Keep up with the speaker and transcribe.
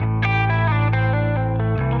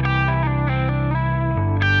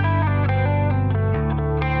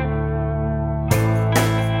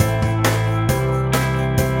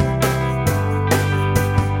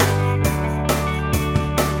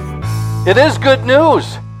It is good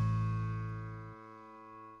news.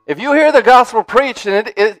 If you hear the gospel preached and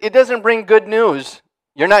it doesn't bring good news,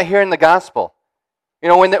 you're not hearing the gospel. You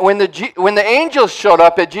know, when the angels showed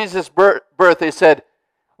up at Jesus' birth, they said,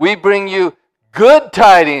 "We bring you good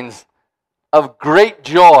tidings of great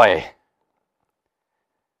joy.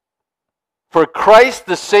 For Christ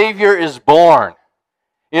the Savior is born."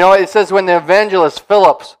 You know, it says when the evangelist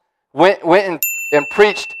Philip went and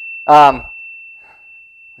preached,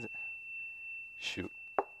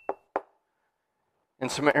 in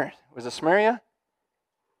Samaria, was it Samaria?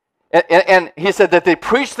 And he said that they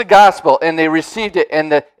preached the gospel and they received it,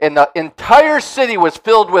 and the entire city was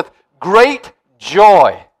filled with great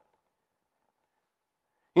joy.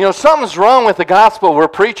 You know, something's wrong with the gospel we're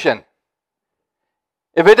preaching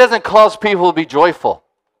if it doesn't cause people to be joyful.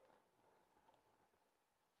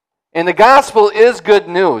 And the gospel is good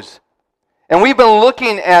news. And we've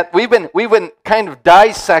been kind of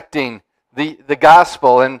dissecting the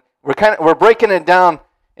gospel, and we're breaking it down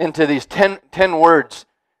into these 10 words.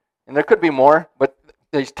 And there could be more, but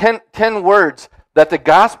these 10 words that the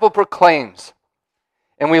gospel proclaims.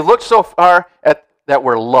 And we've looked so far at that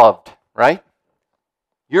we're loved, right?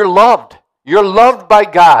 You're loved. You're loved by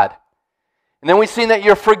God. And then we've seen that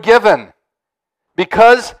you're forgiven.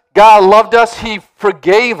 Because God loved us, He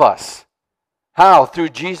forgave us. How? Through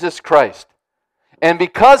Jesus Christ. And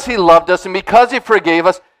because He loved us and because He forgave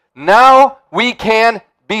us, now we can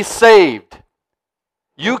be saved.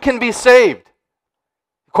 You can be saved.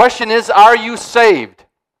 The question is, are you saved?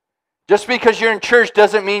 Just because you're in church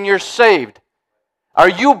doesn't mean you're saved. Are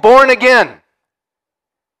you born again?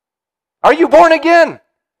 Are you born again?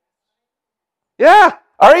 Yeah,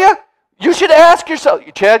 are you? You should ask yourself,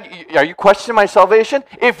 Chad, are you questioning my salvation?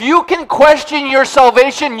 If you can question your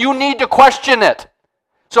salvation, you need to question it.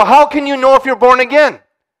 So how can you know if you're born again?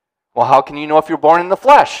 Well, how can you know if you're born in the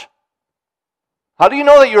flesh? How do you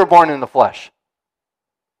know that you were born in the flesh?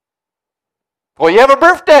 Well, you have a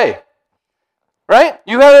birthday, right?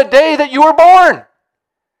 You had a day that you were born.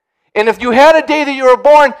 And if you had a day that you were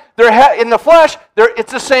born in the flesh,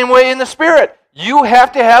 it's the same way in the spirit. You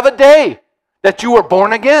have to have a day that you were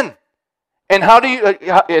born again. And how do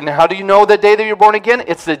you know the day that you're born again?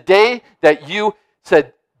 It's the day that you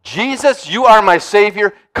said, "Jesus, you are my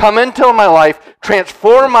Savior. Come into my life,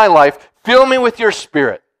 transform my life, fill me with your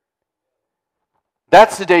Spirit."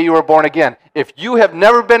 That's the day you were born again. If you have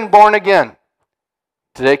never been born again,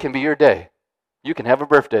 today can be your day. You can have a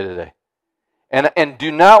birthday today. And do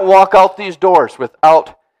not walk out these doors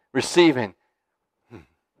without receiving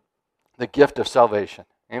the gift of salvation.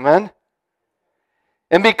 Amen?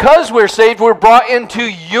 And because we're saved, we're brought into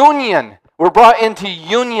union. We're brought into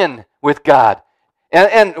union with God.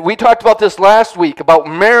 And we talked about this last week, about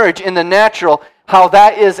marriage in the natural, how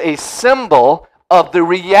that is a symbol of the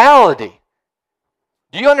reality.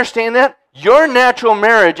 Do you understand that? Your natural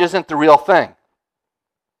marriage isn't the real thing.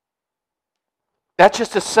 That's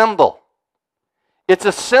just a symbol. It's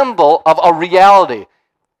a symbol of a reality.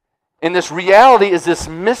 And this reality is this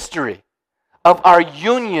mystery of our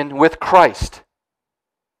union with Christ.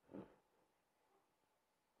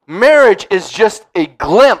 Marriage is just a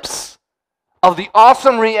glimpse of the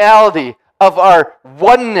awesome reality of our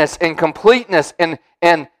oneness and completeness and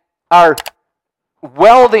our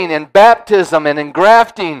welding and baptism and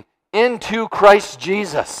engrafting into Christ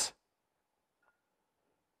Jesus.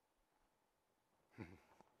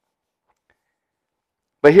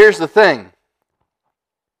 But here's the thing.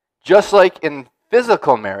 Just like in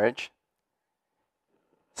physical marriage,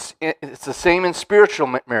 it's the same in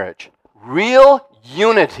spiritual marriage. Real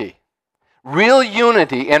unity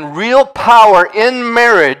and real power in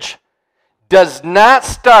marriage does not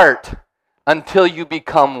start until you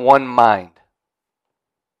become one mind.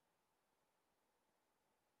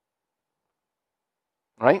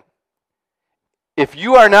 Right? If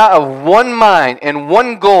you are not of one mind and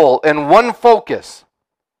one goal and one focus,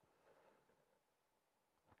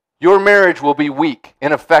 your marriage will be weak,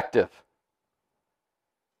 ineffective.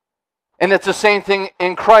 And it's the same thing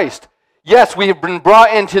in Christ. Yes, we have been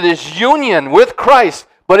brought into this union with Christ,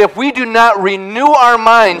 but if we do not renew our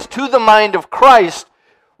minds to the mind of Christ,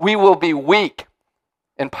 we will be weak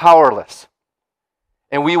and powerless.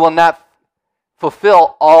 And we will not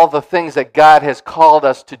fulfill all the things that God has called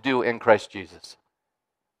us to do in Christ Jesus.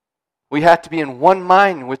 We have to be in one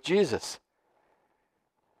mind with Jesus.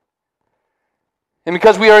 And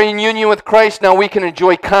because we are in union with Christ, now we can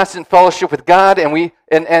enjoy constant fellowship with God, and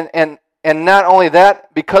not only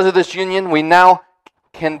that, because of this union, we now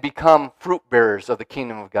can become fruit bearers of the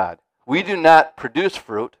kingdom of God. We do not produce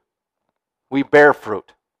fruit, we bear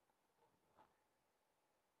fruit.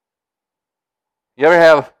 You ever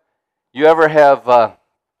have You ever have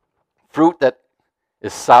fruit that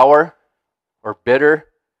is sour or bitter,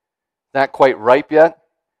 not quite ripe yet?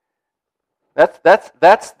 That's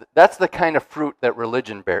the kind of fruit that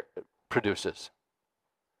religion produces.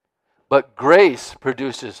 But grace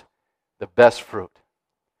produces the best fruit,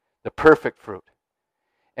 the perfect fruit.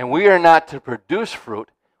 And we are not to produce fruit,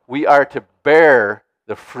 we are to bear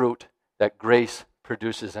the fruit that grace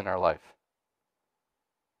produces in our life.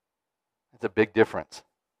 It's a big difference.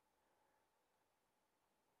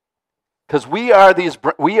 Because we are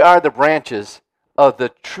the branches of the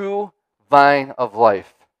true vine of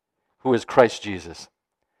life, who is Christ Jesus.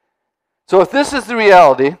 So if this is the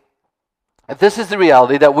reality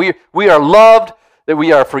that we are loved, that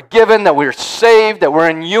we are forgiven, that we're saved, that we're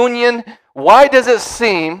in union, why does it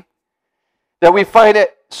seem that we find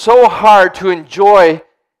it so hard to enjoy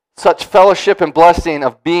such fellowship and blessing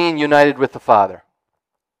of being united with the Father?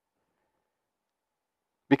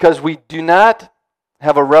 Because we do not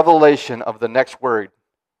have a revelation of the next word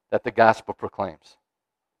that the gospel proclaims.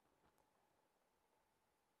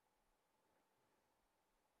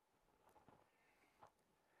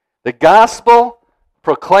 The gospel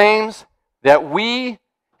proclaims that we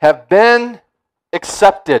have been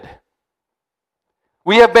accepted.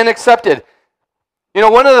 We have been accepted. You know,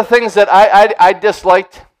 one of the things that I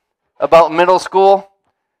disliked about middle school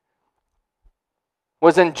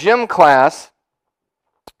was in gym class,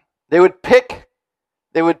 they would pick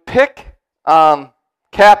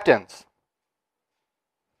captains.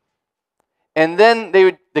 And then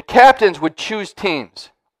the captains would choose teams.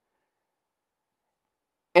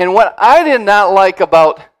 And what I did not like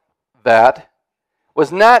about that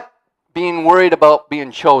was not being worried about being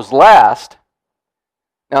chose last.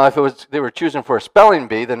 Now, if they were choosing for a spelling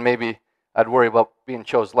bee, then maybe I'd worry about being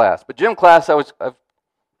chose last. But gym class, I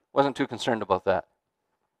wasn't too concerned about that.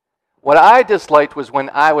 What I disliked was when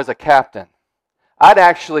I was a captain. I'd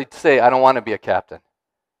actually say I don't want to be a captain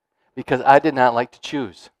because I did not like to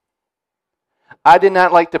choose. I did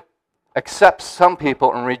not like to accept some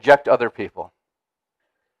people and reject other people.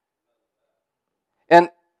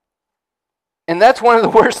 And that's one of the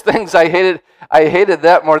worst things I hated. I hated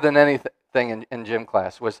that more than anything in gym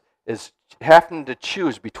class is having to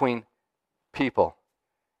choose between people.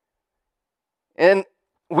 And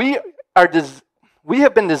we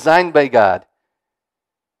have been designed by God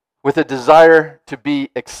with a desire to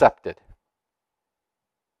be accepted.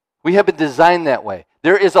 We have been designed that way.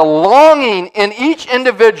 There is a longing in each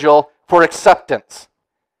individual for acceptance.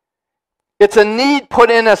 It's a need put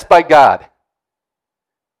in us by God.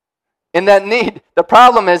 And that need, the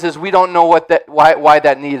problem is we don't know why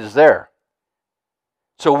that need is there.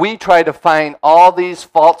 So we try to find all these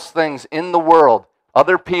false things in the world,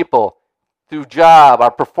 other people, through job,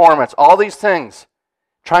 our performance, all these things,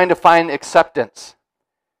 trying to find acceptance.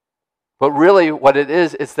 But really what it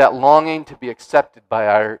is, it's that longing to be accepted by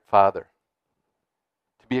our Father,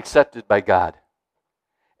 to be accepted by God.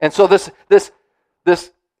 And so this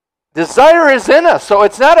desire is in us, so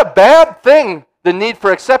it's not a bad thing, the need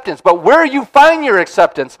for acceptance, but where you find your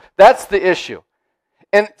acceptance, that's the issue.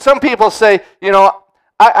 And some people say, you know,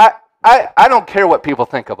 I don't care what people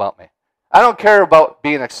think about me. I don't care about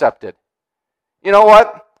being accepted. You know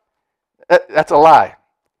what? That's a lie.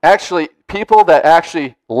 Actually, people that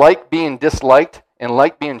actually like being disliked and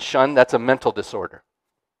like being shunned, that's a mental disorder.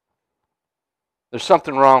 There's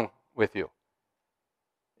something wrong with you.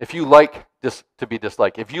 If you like to be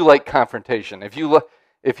disliked, if you like confrontation, if you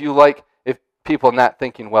like people not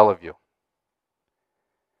thinking well of you.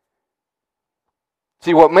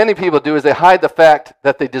 See, what many people do is they hide the fact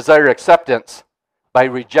that they desire acceptance by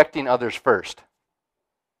rejecting others first.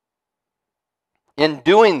 In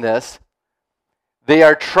doing this, they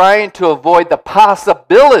are trying to avoid the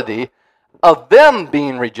possibility of them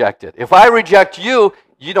being rejected. If I reject you,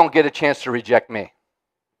 you don't get a chance to reject me.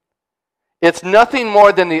 It's nothing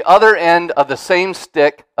more than the other end of the same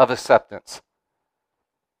stick of acceptance.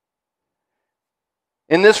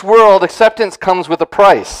 In this world, acceptance comes with a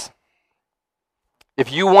price.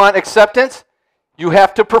 If you want acceptance, you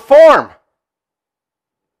have to perform.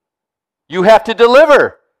 You have to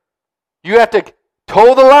deliver. You have to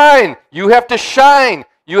toe the line. You have to shine.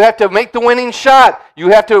 You have to make the winning shot. You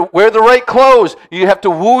have to wear the right clothes. You have to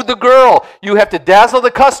woo the girl. You have to dazzle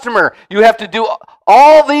the customer. You have to do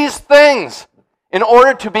all these things in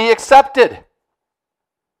order to be accepted.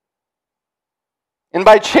 And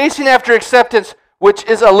by chasing after acceptance, which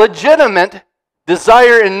is a legitimate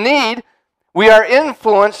desire and need, we are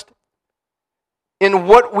influenced in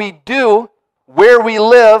what we do, where we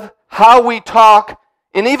live, how we talk,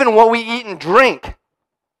 and even what we eat and drink,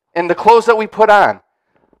 and the clothes that we put on,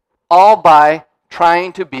 all by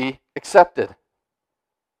trying to be accepted.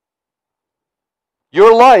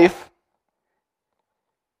 Your life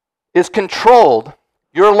is controlled,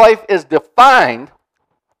 your life is defined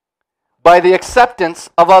by the acceptance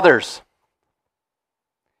of others.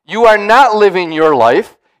 You are not living your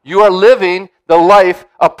life, you are living the life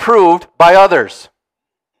approved by others.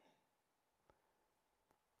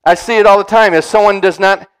 I see it all the time. If someone does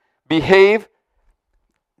not behave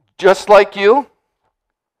just like you,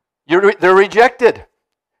 they're rejected.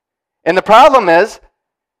 And the problem is,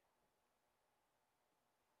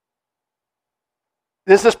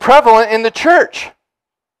 this is prevalent in the church.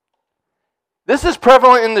 This is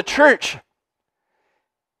prevalent in the church.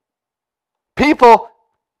 People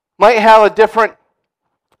might have a different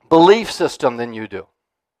belief system than you do.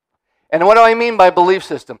 And what do I mean by belief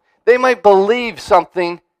system? They might believe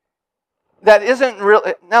something that isn't real.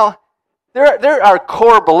 Now, there are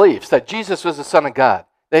core beliefs that Jesus was the Son of God,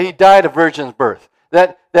 that He died a virgin's birth,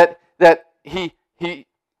 that He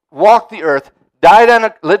walked the earth,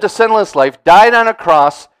 lived a sinless life, died on a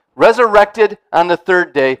cross, resurrected on the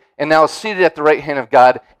third day, and now is seated at the right hand of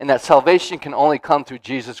God, and that salvation can only come through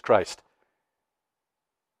Jesus Christ.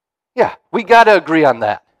 Yeah, we got to agree on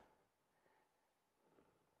that.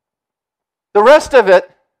 The rest of it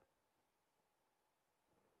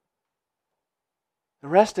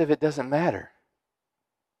doesn't matter.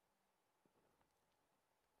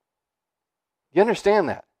 You understand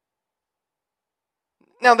that?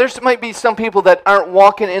 Now, there might be some people that aren't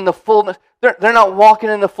walking in the fullness. They're not walking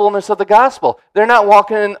in the fullness of the gospel. They're not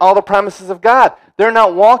walking in all the promises of God. They're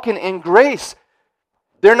not walking in grace.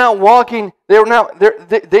 They're not walking. They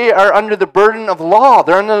are under the burden of law.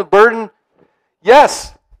 They're under the burden.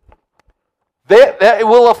 Yes, that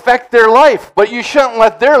will affect their life, but you shouldn't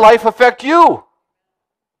let their life affect you.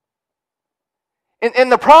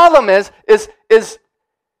 And the problem is the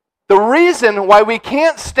reason why we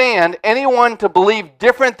can't stand anyone to believe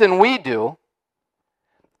different than we do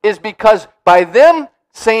is because by them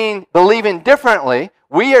believing differently,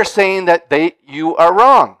 we are saying that you are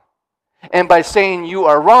wrong. And by saying you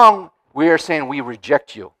are wrong, we are saying we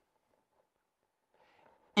reject you.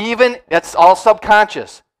 Even, that's all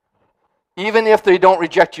subconscious. Even if they don't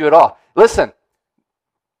reject you at all. Listen,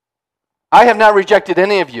 I have not rejected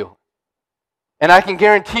any of you. And I can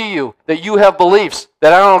guarantee you that you have beliefs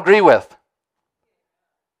that I don't agree with.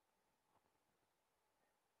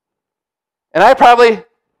 And I probably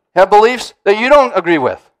have beliefs that you don't agree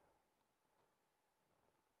with.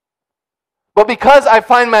 But because I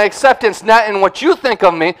find my acceptance not in what you think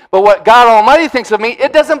of me, but what God Almighty thinks of me,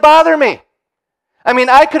 it doesn't bother me. I mean,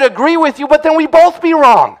 I could agree with you, but then we both be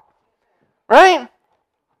wrong. Right?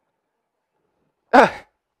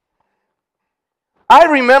 I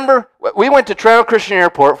remember we went to Toronto Christian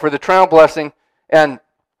Airport for the Toronto Blessing, and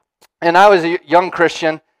I was a young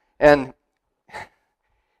Christian, and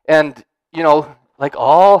you know, like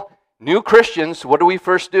all new Christians, what do we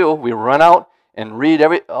first do? We run out and read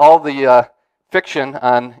all the fiction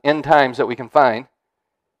on end times that we can find.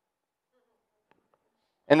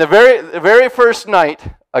 And the very first night,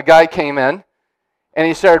 a guy came in, and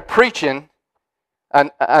he started preaching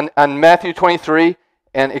on Matthew 23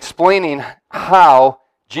 and explaining how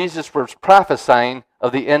Jesus was prophesying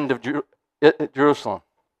of the end of Jerusalem.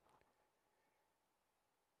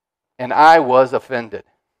 And I was offended.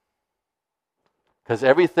 Because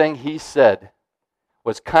everything he said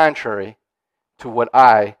was contrary to what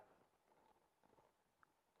I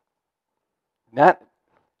not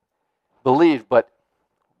believed, but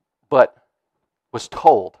was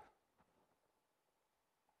told.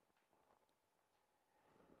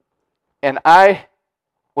 And I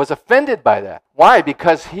was offended by that. Why?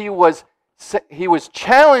 Because he was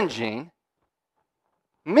challenging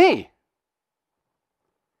me.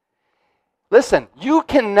 Listen, you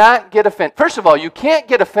cannot get offended. First of all, you can't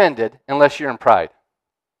get offended unless you're in pride.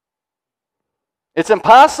 It's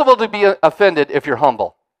impossible to be offended if you're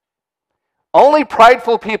humble. Only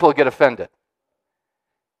prideful people get offended.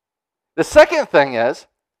 The second thing is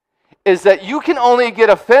that you can only get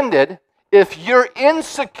offended if you're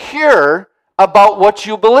insecure about what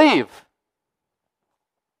you believe.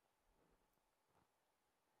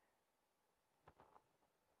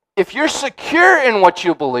 If you're secure in what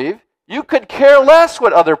you believe, you could care less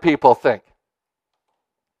what other people think.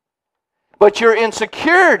 But your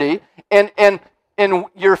insecurity and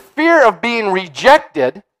your fear of being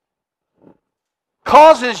rejected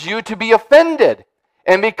causes you to be offended.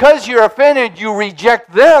 And because you're offended, you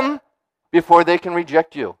reject them before they can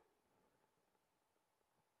reject you.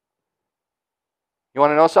 You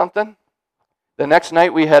want to know something? The next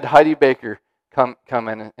night we had Heidi Baker come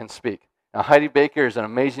in and speak. Now Heidi Baker is an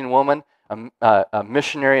amazing woman. a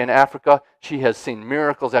missionary in Africa. She has seen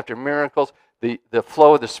miracles after miracles. The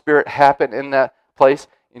flow of the Spirit happened in that place.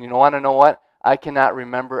 And you want to know what? I cannot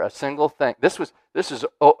remember a single thing. This is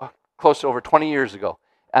close to over 20 years ago.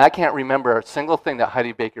 And I can't remember a single thing that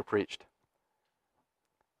Heidi Baker preached.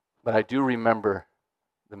 But I do remember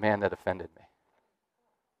the man that offended me.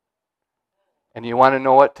 And you want to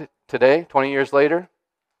know what today, 20 years later?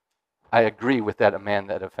 I agree with that man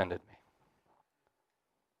that offended me.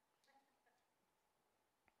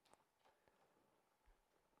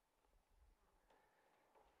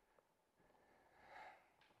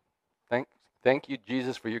 Thank you,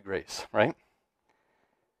 Jesus, for your grace, right?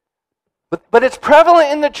 But it's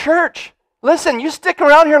prevalent in the church. Listen, you stick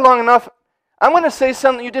around here long enough, I'm going to say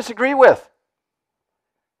something you disagree with.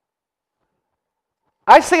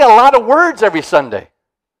 I say a lot of words every Sunday.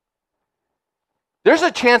 There's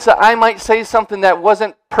a chance that I might say something that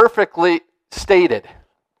wasn't perfectly stated.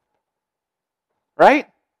 Right?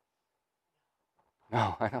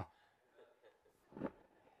 No, I know.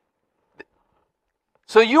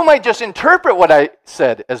 So you might just interpret what I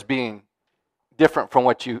said as being different from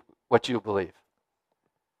what you believe.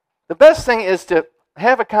 The best thing is to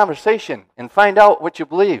have a conversation and find out what you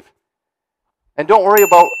believe. And don't worry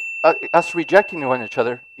about us rejecting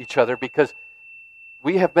each other because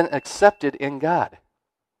we have been accepted in God.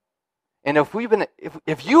 And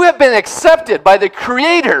if you have been accepted by the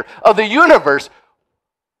creator of the universe,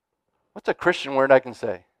 what's a Christian word I can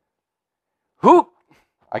say? Who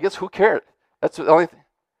cares? That's the only thing.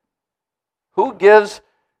 Who gives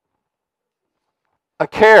a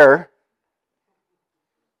care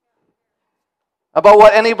about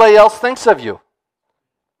what anybody else thinks of you?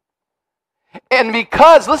 And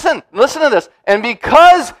because, listen to this, and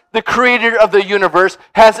because the creator of the universe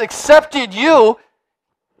has accepted you,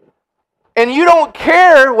 and you don't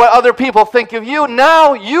care what other people think of you,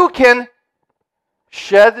 now you can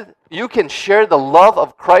share the love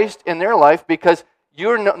of Christ in their life because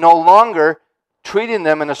you're no longer treating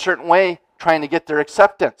them in a certain way, trying to get their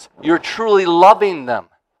acceptance. You're truly loving them.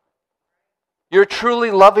 You're truly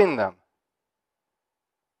loving them.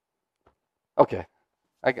 Okay.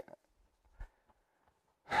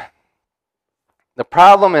 The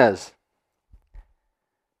problem is,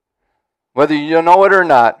 whether you know it or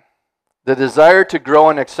not, the desire to grow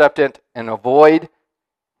in acceptance and avoid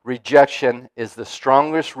rejection is the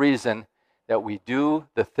strongest reason that we do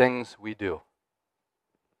the things we do.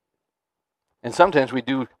 And sometimes we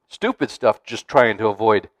do stupid stuff just trying to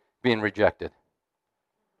avoid being rejected.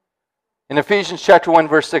 In Ephesians chapter 1,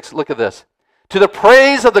 verse 6, look at this. To the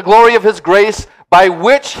praise of the glory of his grace, by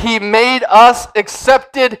which he made us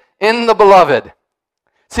accepted in the beloved.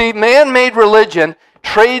 See, man-made religion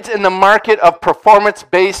trades in the market of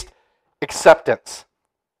performance-based acceptance.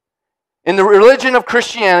 In the religion of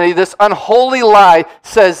Christianity, this unholy lie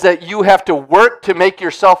says that you have to work to make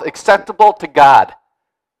yourself acceptable to God.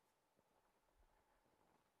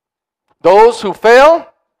 Those who fail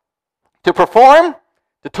to perform,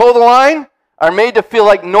 to toe the line, are made to feel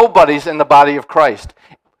like nobodies in the body of Christ.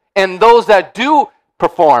 And those that do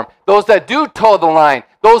perform, those that do toe the line,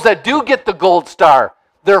 those that do get the gold star,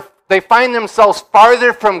 they find themselves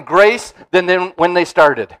farther from grace than when they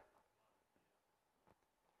started.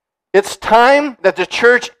 It's time that the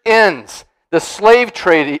church ends the slave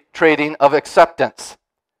trading of acceptance.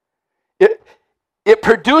 It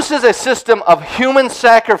produces a system of human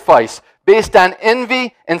sacrifice based on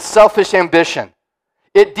envy and selfish ambition.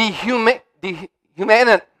 It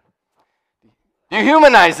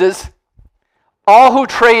dehumanizes all who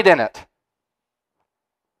trade in it.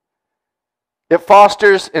 It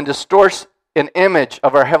fosters and distorts an image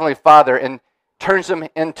of our Heavenly Father and turns him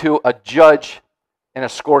into a judge and a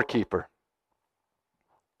scorekeeper.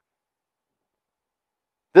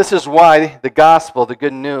 This is why the gospel, the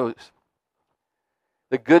good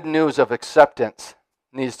news of acceptance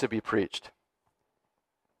needs to be preached.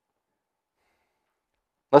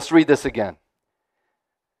 Let's read this again.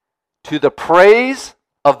 To the praise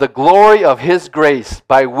of the glory of his grace,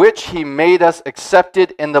 by which he made us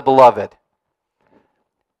accepted in the beloved.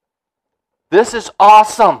 This is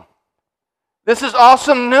awesome. This is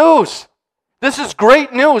awesome news. This is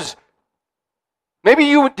great news. Maybe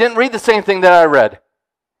you didn't read the same thing that I read.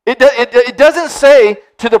 It doesn't say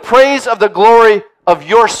to the praise of the glory of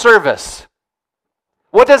your service.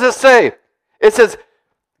 What does it say? It says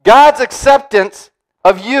God's acceptance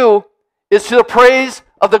of you is to the praise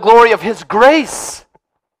of the glory of his grace.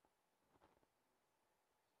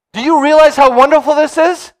 Do you realize how wonderful this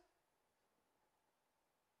is?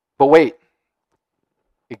 But wait,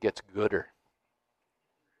 it gets gooder.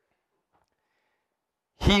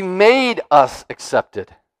 He made us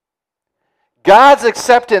accepted. God's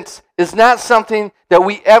acceptance is not something that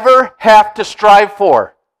we ever have to strive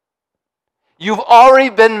for. You've already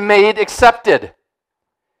been made accepted.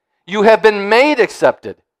 You have been made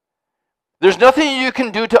accepted. There's nothing you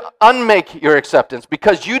can do to unmake your acceptance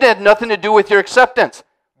because you had nothing to do with your acceptance.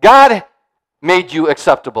 God made you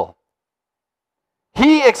acceptable.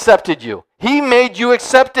 He accepted you. He made you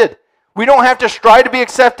accepted. We don't have to strive to be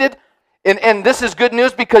accepted. And this is good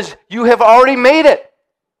news because you have already made it.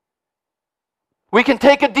 We can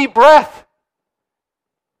take a deep breath.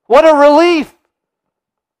 What a relief.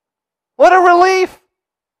 What a relief.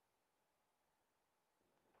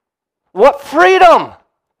 What freedom.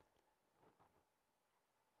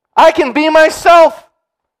 I can be myself.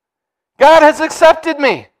 God has accepted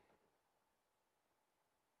me.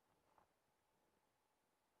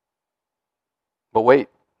 But wait,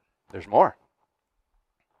 there's more.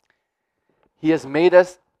 He has made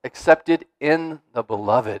us accepted in the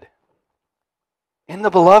beloved. In the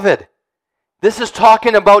beloved. This is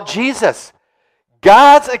talking about Jesus.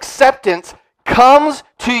 God's acceptance comes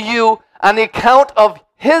to you on the account of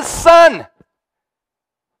His Son.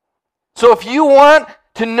 So if you want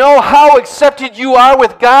to know how accepted you are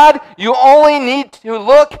with God, you only need to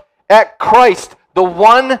look at Christ, the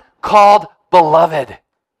one called beloved.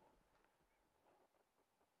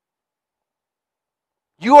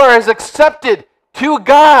 You are as accepted to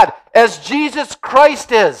God as Jesus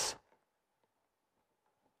Christ is.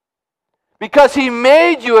 Because He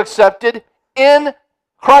made you accepted in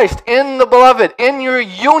Christ, in the beloved, in your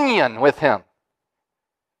union with Him.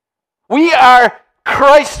 We are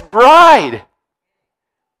Christ's bride.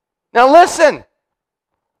 Now listen,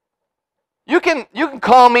 you can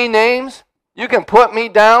call me names, you can put me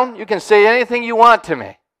down, you can say anything you want to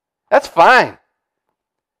me. That's fine.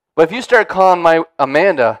 But if you start calling my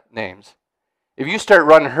Amanda names, if you start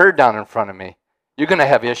running her down in front of me, you're going to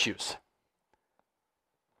have issues.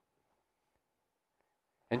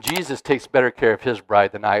 And Jesus takes better care of His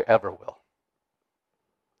bride than I ever will.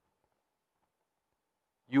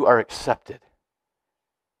 You are accepted.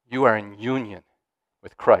 You are in union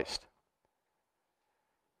with Christ.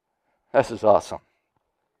 This is awesome.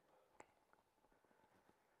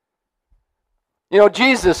 You know,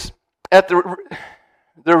 Jesus at the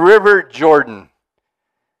River Jordan.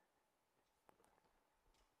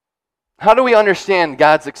 How do we understand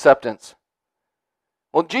God's acceptance?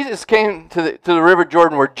 Well, Jesus came to the River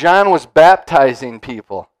Jordan where John was baptizing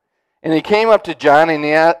people. And He came up to John and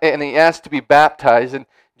he asked to be baptized. And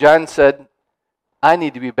John said, I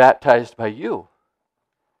need to be baptized by you.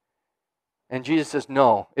 And Jesus says,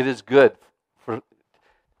 no, it is good.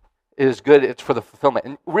 It's for the fulfillment.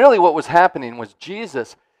 And really what was happening was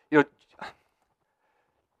Jesus,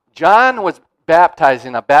 John was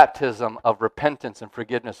baptizing a baptism of repentance and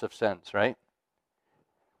forgiveness of sins, right?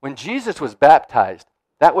 When Jesus was baptized,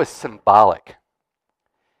 that was symbolic.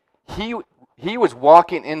 He was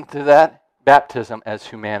walking into that baptism as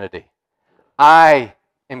humanity. I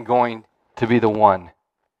am going to be the one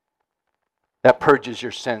that purges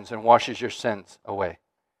your sins and washes your sins away.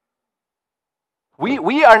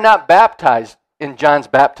 We are not baptized in John's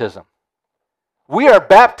baptism. We are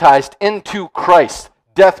baptized into Christ.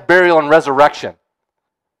 Death, burial, and resurrection.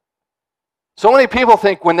 So many people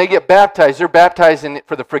think when they get baptized, they're baptized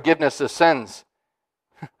for the forgiveness of sins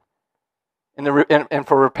and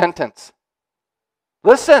for repentance.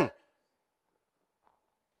 Listen,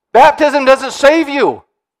 baptism doesn't save you.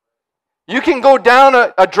 You can go down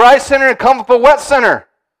a dry sinner and come up a wet sinner.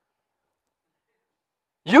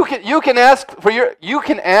 You can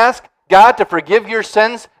ask God to forgive your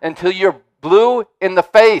sins until you're blue in the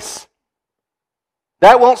face.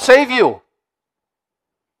 That won't save you.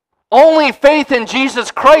 Only faith in Jesus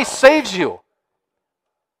Christ saves you.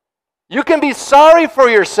 You can be sorry for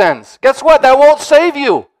your sins. Guess what? That won't save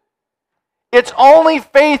you. It's only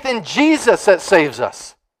faith in Jesus that saves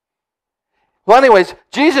us. Well, anyways,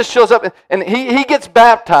 Jesus shows up and he gets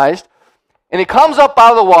baptized and he comes up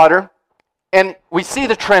out of the water and we see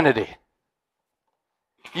the Trinity.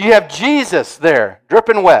 You have Jesus there,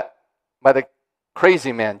 dripping wet by the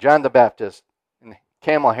crazy man, John the Baptist.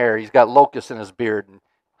 Camel hair, he's got locusts in his beard and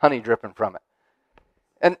honey dripping from it.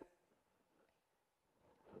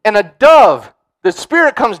 And a dove, the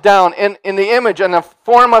Spirit comes down in the image in the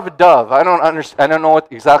form of a dove. I don't know what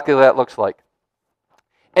exactly that looks like.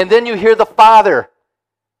 And then you hear the Father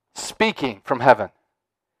speaking from heaven.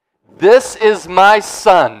 This is my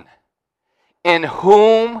Son, in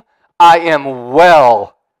whom I am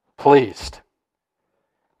well pleased.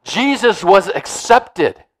 Jesus was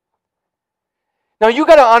accepted. Now you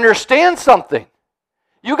got to understand something.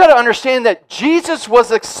 You got to understand that Jesus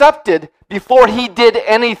was accepted before He did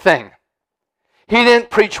anything. He didn't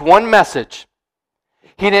preach one message.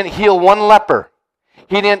 He didn't heal one leper.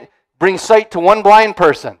 He didn't bring sight to one blind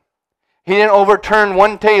person. He didn't overturn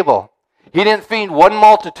one table. He didn't feed one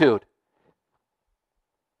multitude.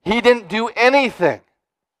 He didn't do anything.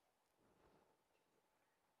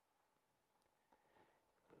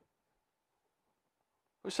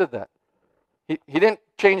 Who said that? He didn't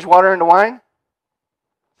change water into wine?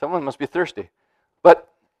 Someone must be thirsty. But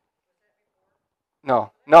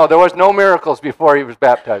no, there was no miracles before he was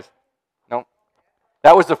baptized. No.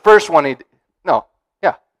 That was the first one he did. No,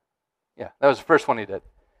 yeah, that was the first one he did.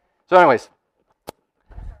 So anyways,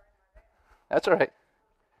 that's all right.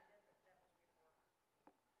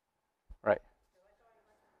 Right.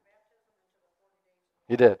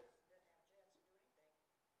 He did.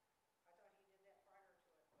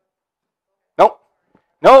 Nope.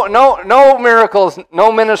 No miracles,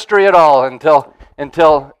 no ministry at all until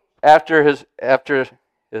after his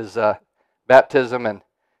baptism and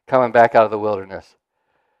coming back out of the wilderness.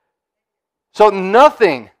 So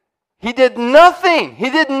nothing. He did nothing. He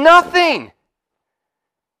did nothing.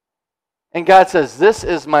 And God says, "This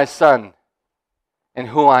is my son, in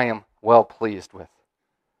whom I am well pleased with."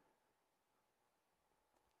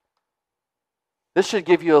 This should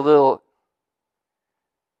give you a little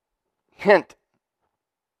hint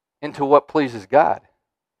into what pleases God.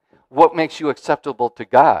 What makes you acceptable to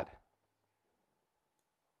God?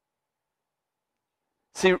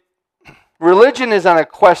 See, religion is on a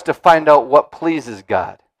quest to find out what pleases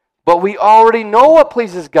God. But we already know what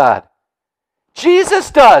pleases God.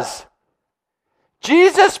 Jesus does.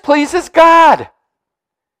 Jesus pleases God.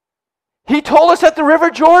 He told us at the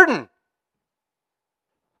River Jordan.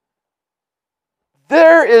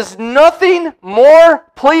 There is nothing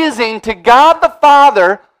more pleasing to God the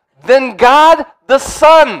Father than God the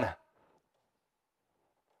Son.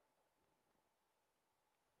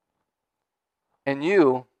 And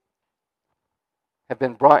you have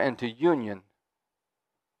been brought into union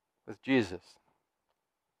with Jesus.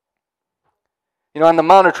 You know, on the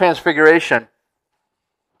Mount of Transfiguration,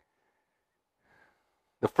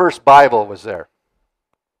 the first Bible was there.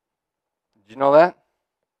 Did you know that?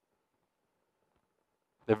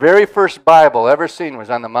 The very first Bible ever seen was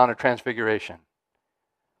on the Mount of Transfiguration.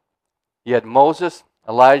 You had Moses,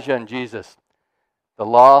 Elijah, and Jesus. The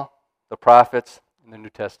law, the prophets, and the New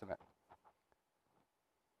Testament.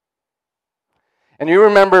 And you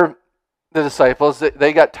remember the disciples,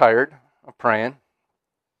 they got tired of praying.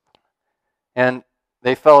 And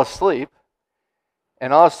they fell asleep.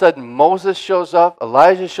 And all of a sudden, Moses shows up,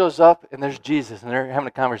 Elijah shows up, and there's Jesus. And they're having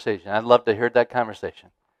a conversation. I'd love to hear that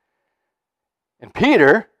conversation. And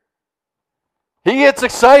Peter, he gets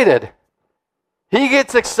excited. He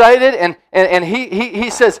gets excited, and he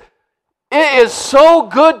says, "It is so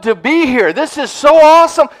good to be here. This is so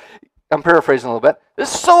awesome." I'm paraphrasing a little bit.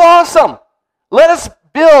 This is so awesome. Let us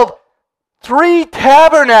build 3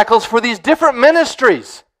 tabernacles for these different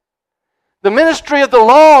ministries. The ministry of the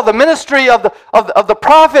law, the ministry of the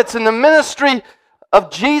prophets, and the ministry of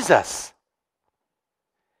Jesus.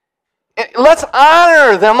 Let's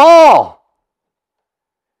honor them all.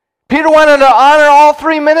 Peter wanted to honor all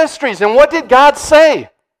 3 ministries. And what did God say?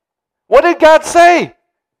 What did God say?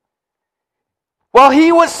 While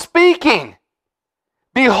he was speaking,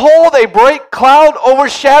 behold, a bright cloud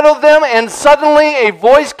overshadowed them, and suddenly a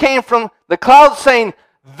voice came from the cloud saying,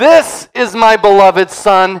 "This is my beloved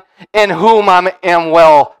Son, in whom I am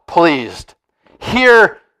well pleased.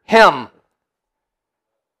 Hear him."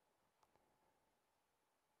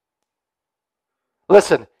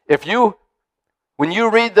 Listen, when you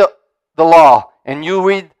read the law and you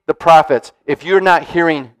read the prophets, if you're not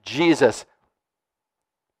hearing Jesus,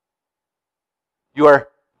 you are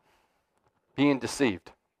being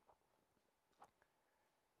deceived.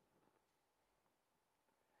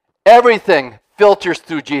 Everything filters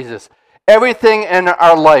through Jesus. Everything in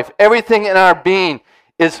our life, everything in our being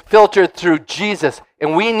is filtered through Jesus,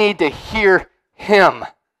 and we need to hear him.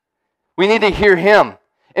 We need to hear him.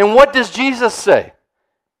 And what does Jesus say?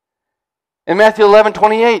 In Matthew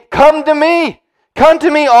 11:28, "Come to me,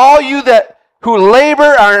 all you who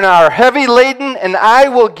labor and are heavy laden, and I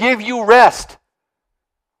will give you rest."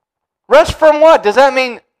 Rest from what? Does that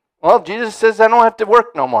mean, well, Jesus says I don't have to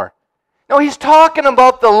work no more? No, he's talking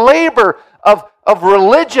about the labor of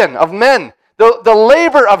religion, of men. The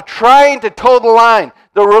labor of trying to toe the line.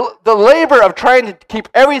 The labor of trying to keep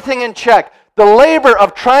everything in check. The labor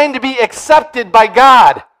of trying to be accepted by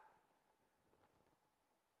God.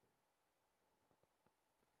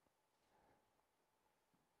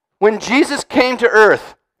 When Jesus came to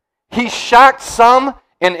earth, he shocked some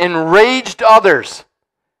and enraged others.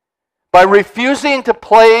 by refusing to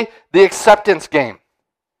play the acceptance game.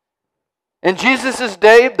 In Jesus'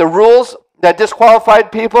 day, the rules that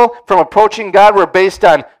disqualified people from approaching God were based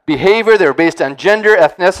on behavior, they were based on gender,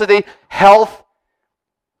 ethnicity, health,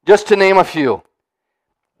 just to name a few.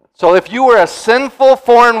 So if you were a sinful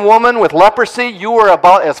foreign woman with leprosy, you were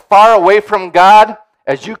about as far away from God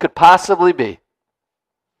as you could possibly be.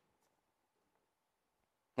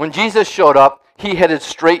 When Jesus showed up, he headed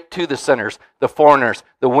straight to the sinners, the foreigners,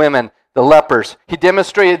 the women, the lepers. He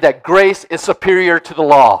demonstrated that grace is superior to the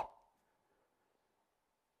law.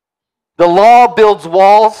 The law builds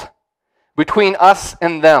walls between us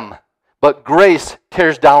and them, but grace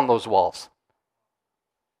tears down those walls.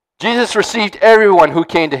 Jesus received everyone who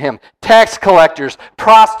came to him: tax collectors,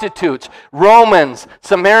 prostitutes, Romans,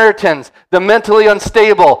 Samaritans, the mentally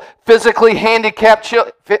unstable, physically handicapped,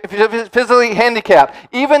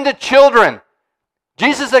 even the children.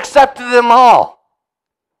 Jesus accepted them all.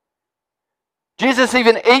 Jesus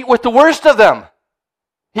even ate with the worst of them.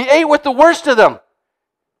 He ate with the worst of them.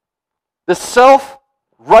 The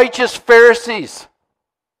self-righteous Pharisees.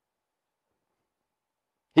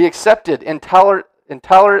 He accepted intolerant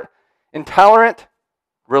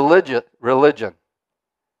religion.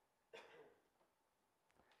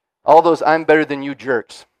 All those "I'm better than you"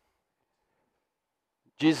 jerks.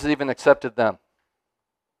 Jesus even accepted them.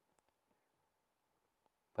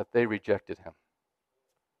 But they rejected him.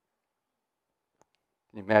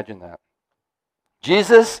 Can you imagine that?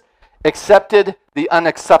 Jesus accepted the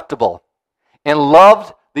unacceptable and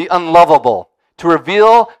loved the unlovable to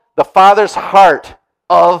reveal the Father's heart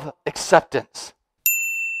of acceptance.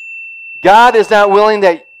 God is not willing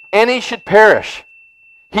that any should perish.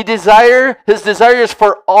 His desire is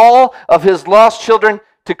for all of his lost children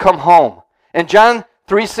to come home. And John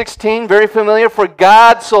 3:16, very familiar, "For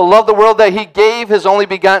God so loved the world that he gave his only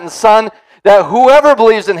begotten Son, that whoever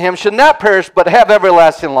believes in him should not perish but have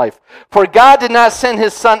everlasting life. For God did not send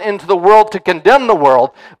his Son into the world to condemn the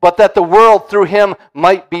world, but that the world through him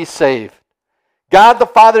might be saved." God the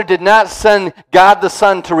Father did not send God the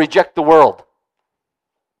Son to reject the world.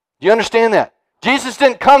 Do you understand that? Jesus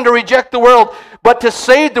didn't come to reject the world, but to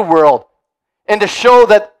save the world and to show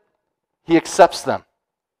that he accepts them.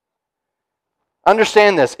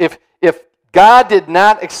 Understand this. If God did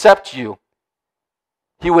not accept you,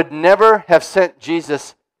 he would never have sent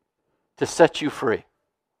Jesus to set you free.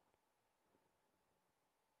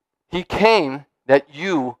 He came that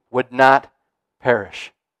you would not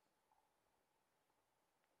perish.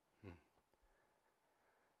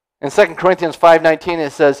 In 2 Corinthians 5:19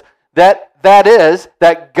 it says, that is,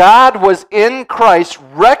 that God was in Christ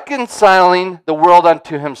reconciling the world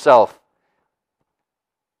unto himself.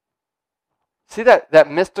 See that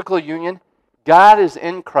mystical union? God is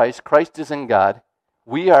in Christ. Christ is in God.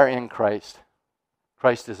 We are in Christ.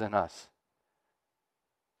 Christ is in us.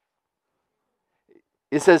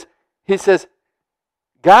 He says,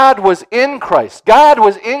 God was in Christ. God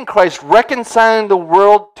was in Christ reconciling the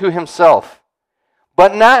world to himself,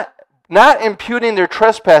 but not imputing their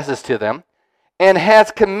trespasses to them, and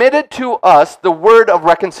has committed to us the word of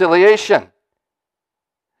reconciliation.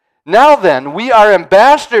 Now then, we are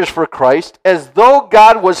ambassadors for Christ, as though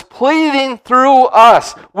God was pleading through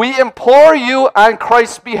us. We implore you on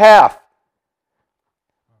Christ's behalf,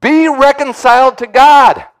 be reconciled to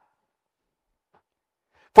God.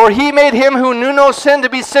 For he made him who knew no sin to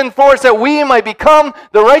be sin for us, that we might become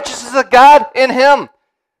the righteousness of God in him.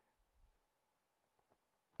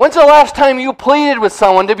 When's the last time you pleaded with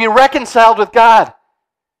someone to be reconciled with God?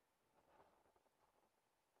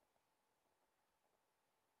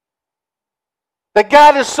 That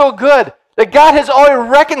God is so good, that God has already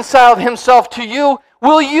reconciled himself to you.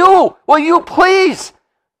 Will you please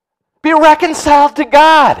be reconciled to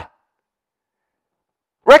God?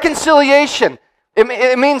 Reconciliation,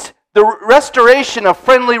 it means the restoration of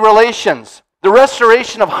friendly relations, the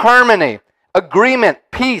restoration of harmony, agreement,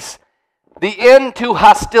 peace, the end to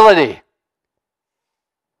hostility.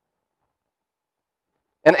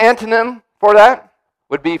 An antonym for that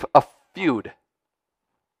would be a feud.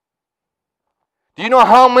 Do you know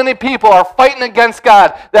how many people are fighting against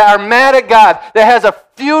God, that are mad at God, that has a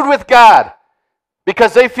feud with God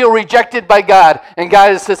because they feel rejected by God, and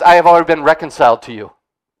God says, I have already been reconciled to you.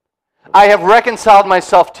 I have reconciled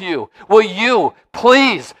myself to you. Will you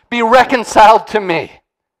please be reconciled to me?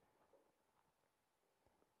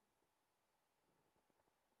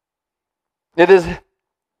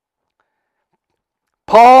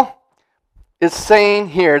 Paul is saying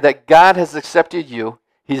here that God has accepted you.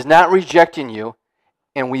 He's not rejecting you.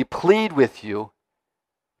 And we plead with you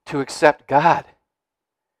to accept God.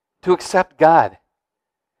 To accept God.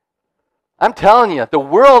 I'm telling you, the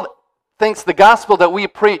world thinks the gospel that we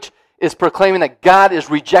preach is proclaiming that God is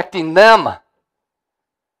rejecting them.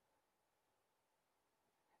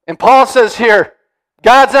 And Paul says here,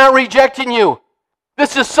 God's not rejecting you.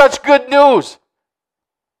 This is such good news.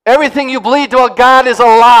 Everything you believe about God is a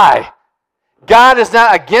lie. God is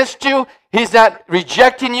not against you. He's not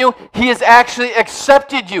rejecting you. He has actually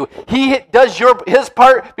accepted you. He does his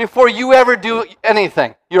part before you ever do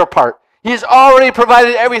anything, your part. He's already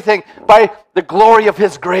provided everything by the glory of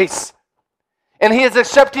His grace. And He has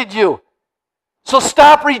accepted you. So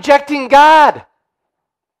stop rejecting God.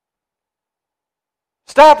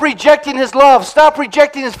 Stop rejecting His love. Stop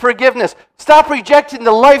rejecting His forgiveness. Stop rejecting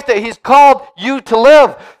the life that He's called you to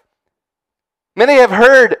live. Many have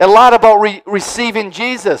heard a lot about receiving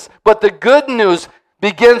Jesus, but the good news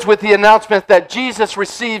begins with the announcement that Jesus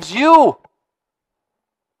receives you.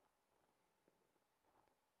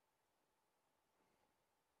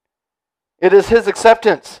 It is His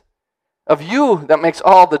acceptance of you that makes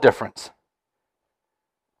all the difference.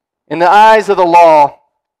 In the eyes of the law,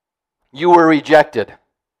 you were rejected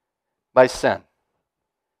by sin.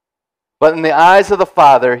 But in the eyes of the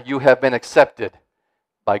Father, you have been accepted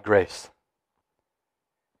by grace.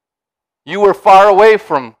 You were far away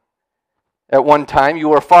from, at one time, you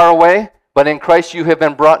were far away, but in Christ you have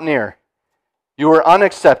been brought near. You were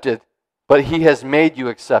unaccepted, but He has made you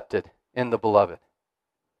accepted in the Beloved.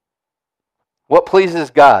 What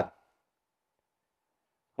pleases God?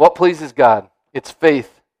 What pleases God? It's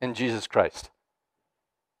faith in Jesus Christ.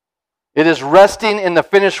 It is resting in the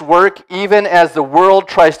finished work, even as the world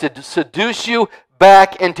tries to seduce you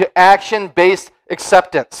back into action-based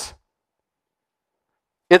acceptance.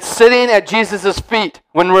 It's sitting at Jesus' feet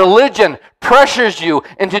when religion pressures you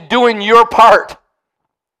into doing your part.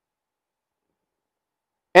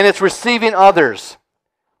 And it's receiving others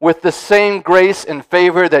with the same grace and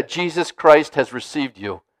favor that Jesus Christ has received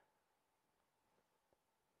you.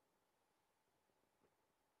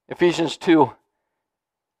 Ephesians 2,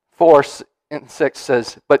 4 and 6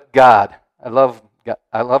 says, but God, I love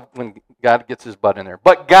when God gets His butt in there.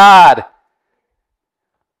 But God,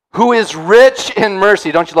 who is rich in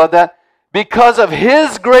mercy, don't you love that? Because of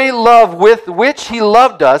His great love with which He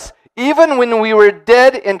loved us, even when we were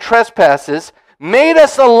dead in trespasses, made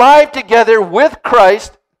us alive together with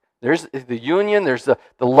Christ. There's the union, there's the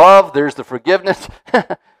love, there's the forgiveness.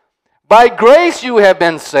 By grace you have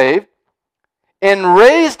been saved, and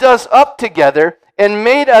raised us up together, and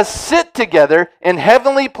made us sit together in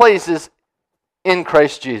heavenly places in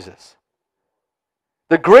Christ Jesus.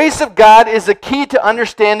 The grace of God is the key to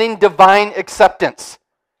understanding divine acceptance.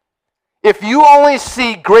 If you only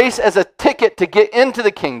see grace as a ticket to get into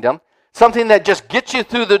the kingdom, something that just gets you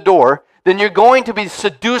through the door, then you're going to be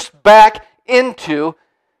seduced back into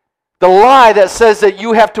the lie that says that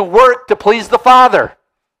you have to work to please the Father.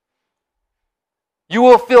 You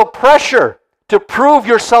will feel pressure to prove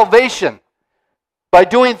your salvation by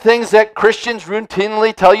doing things that Christians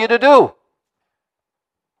routinely tell you to do.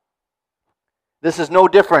 This is no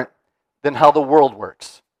different than how the world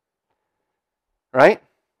works. Right?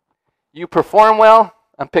 You perform well,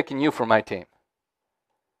 I'm picking you for my team.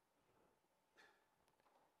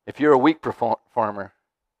 If you're a weak performer,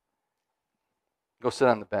 go sit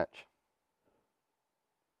on the bench.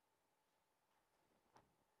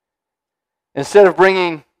 Instead of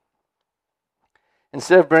bringing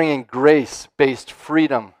grace-based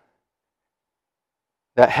freedom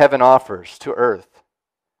that heaven offers to earth,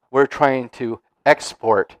 we're trying to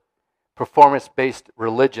export performance-based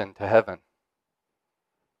religion to heaven.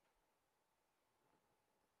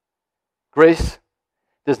 Grace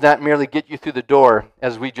does not merely get you through the door,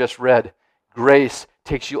 as we just read. Grace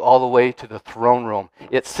takes you all the way to the throne room.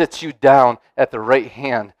 It sits you down at the right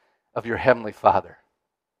hand of your heavenly Father.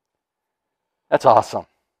 That's awesome.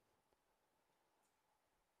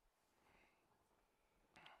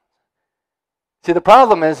 See, the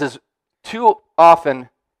problem is too often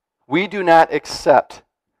we do not accept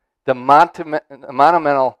the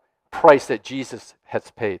monumental price that Jesus has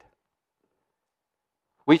paid.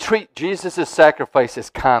 We treat Jesus' sacrifice as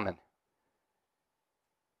common.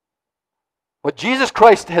 What Jesus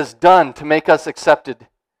Christ has done to make us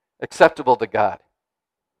acceptable to God.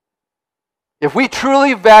 If we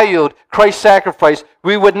truly valued Christ's sacrifice,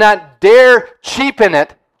 we would not dare cheapen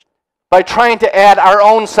it by trying to add our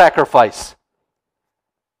own sacrifice.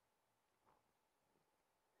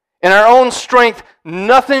 In our own strength,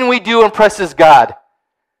 nothing we do impresses God.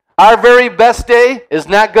 Our very best day is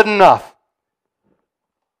not good enough.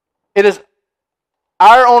 It is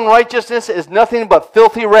our own righteousness is nothing but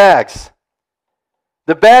filthy rags.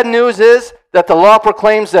 The bad news is that the law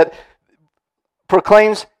proclaims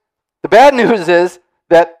the bad news is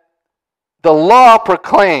that the law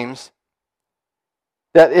proclaims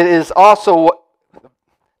that it is also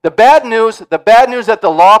the bad news that the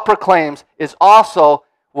law proclaims is also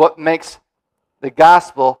what makes the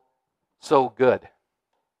gospel so good.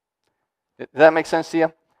 Does that make sense to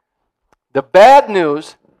you? The bad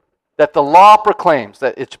news that the law proclaims,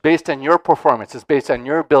 that it's based on your performance, it's based on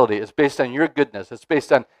your ability, it's based on your goodness, it's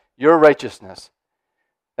based on your righteousness.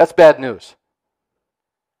 That's bad news.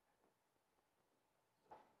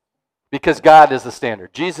 Because God is the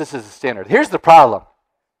standard. Jesus is the standard. Here's the problem.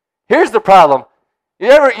 In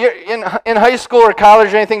high school or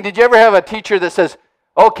college or anything, did you ever have a teacher that says,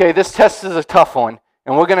 okay, this test is a tough one,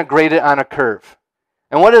 and we're going to grade it on a curve?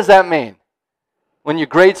 And what does that mean when you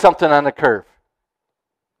grade something on a curve?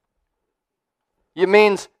 It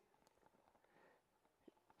means,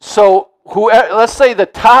 let's say the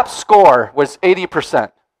top score was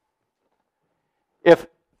 80%. If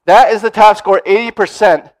that is the top score,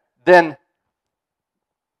 80%, then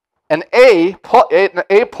an A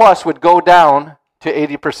plus would go down to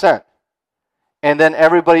 80%. And then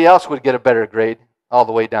everybody else would get a better grade all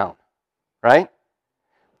the way down. Right?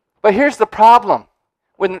 But here's the problem.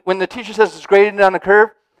 When the teacher says it's graded on a curve,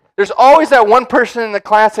 there's always that one person in the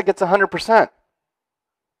class that gets 100%.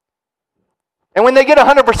 And when they get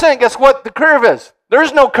 100%, guess what the curve is?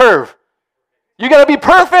 There's no curve. You got to be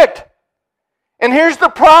perfect. And here's the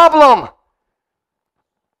problem.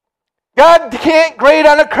 God can't grade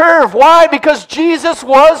on a curve. Why? Because Jesus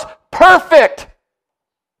was perfect.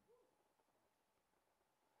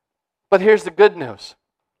 But here's the good news.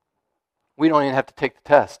 We don't even have to take the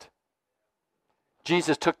test.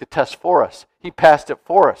 Jesus took the test for us. He passed it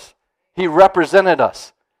for us. He represented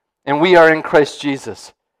us. And we are in Christ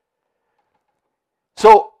Jesus.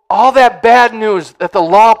 So all that bad news that the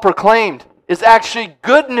law proclaimed is actually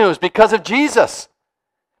good news because of Jesus.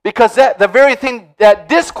 Because the very thing that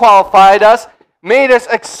disqualified us made us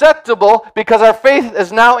acceptable because our faith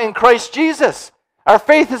is now in Christ Jesus. Our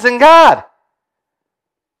faith is in God.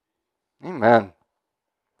 Amen.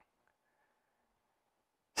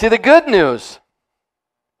 See, the good news,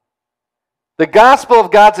 the gospel of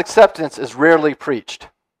God's acceptance is rarely preached.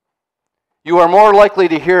 You are more likely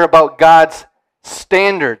to hear about God's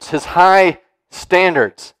standards, His high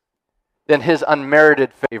standards, than His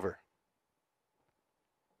unmerited favor.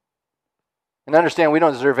 And understand, we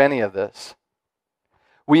don't deserve any of this.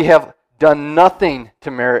 We have done nothing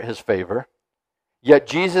to merit His favor. Yet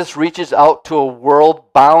Jesus reaches out to a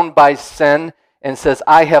world bound by sin and says,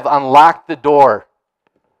 I have unlocked the door.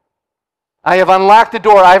 I have unlocked the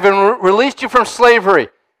door. I have released you from slavery.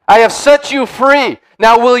 I have set you free.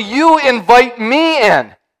 Now will you invite me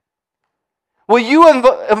in? Will you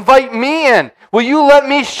invite me in? Will you let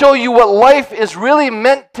me show you what life is really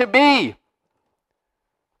meant to be?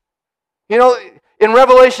 You know, in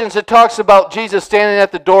Revelations it talks about Jesus standing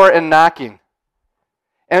at the door and knocking.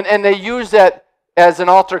 And they use that as an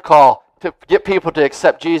altar call to get people to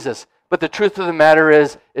accept Jesus. But the truth of the matter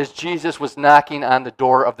is Jesus was knocking on the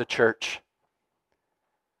door of the church.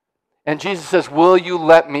 And Jesus says, will you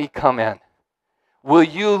let me come in? Will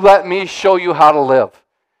you let me show you how to live?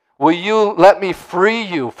 Will you let me free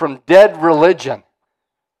you from dead religion?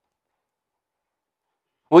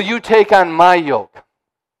 Will you take on my yoke?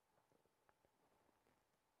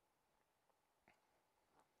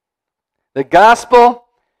 The gospel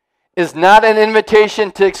is not an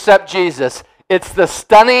invitation to accept Jesus. It's the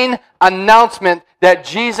stunning announcement that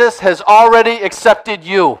Jesus has already accepted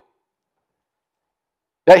you.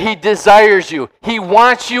 That He desires you. He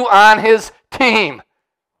wants you on His team.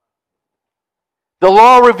 The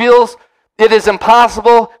law reveals it is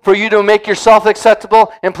impossible for you to make yourself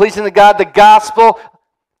acceptable and pleasing to God. The gospel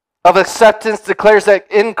of acceptance declares that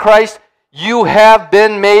in Christ you have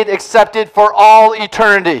been made accepted for all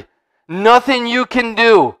eternity. Nothing you can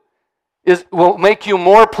do will make you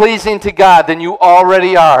more pleasing to God than you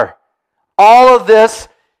already are. All of this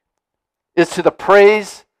is to the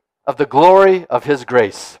praise of the glory of His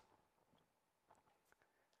grace.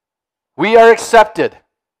 We are accepted,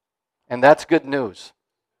 and that's good news.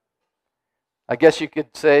 I guess you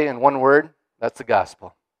could say in one word, that's the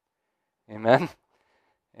gospel. Amen?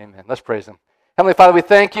 Amen. Let's praise Him. Heavenly Father, we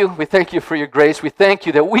thank You. We thank You for Your grace. We thank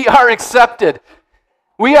You that we are accepted.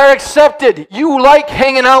 We are accepted. You like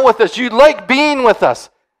hanging out with us. You like being with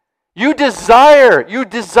us. You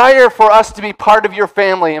desire for us to be part of Your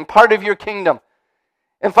family and part of Your kingdom.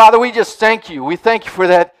 And Father, we just thank You. We thank You for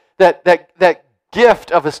that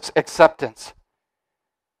gift of acceptance.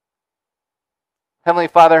 Heavenly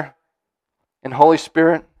Father and Holy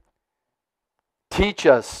Spirit, teach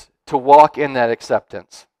us to walk in that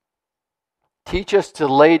acceptance. Teach us to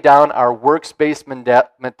lay down our works-based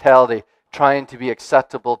mentality trying to be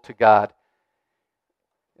acceptable to God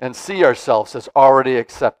and see ourselves as already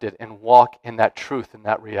accepted and walk in that truth and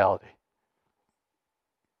that reality.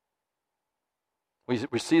 We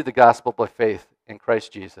receive the gospel by faith in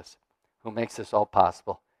Christ Jesus, who makes this all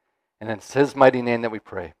possible. And it's His mighty name that we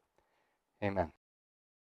pray. Amen.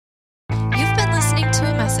 You've been listening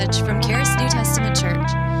to a message from Charis New Testament Church.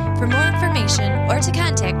 For more information or to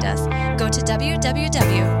contact us, go to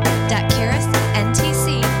www.charis.org.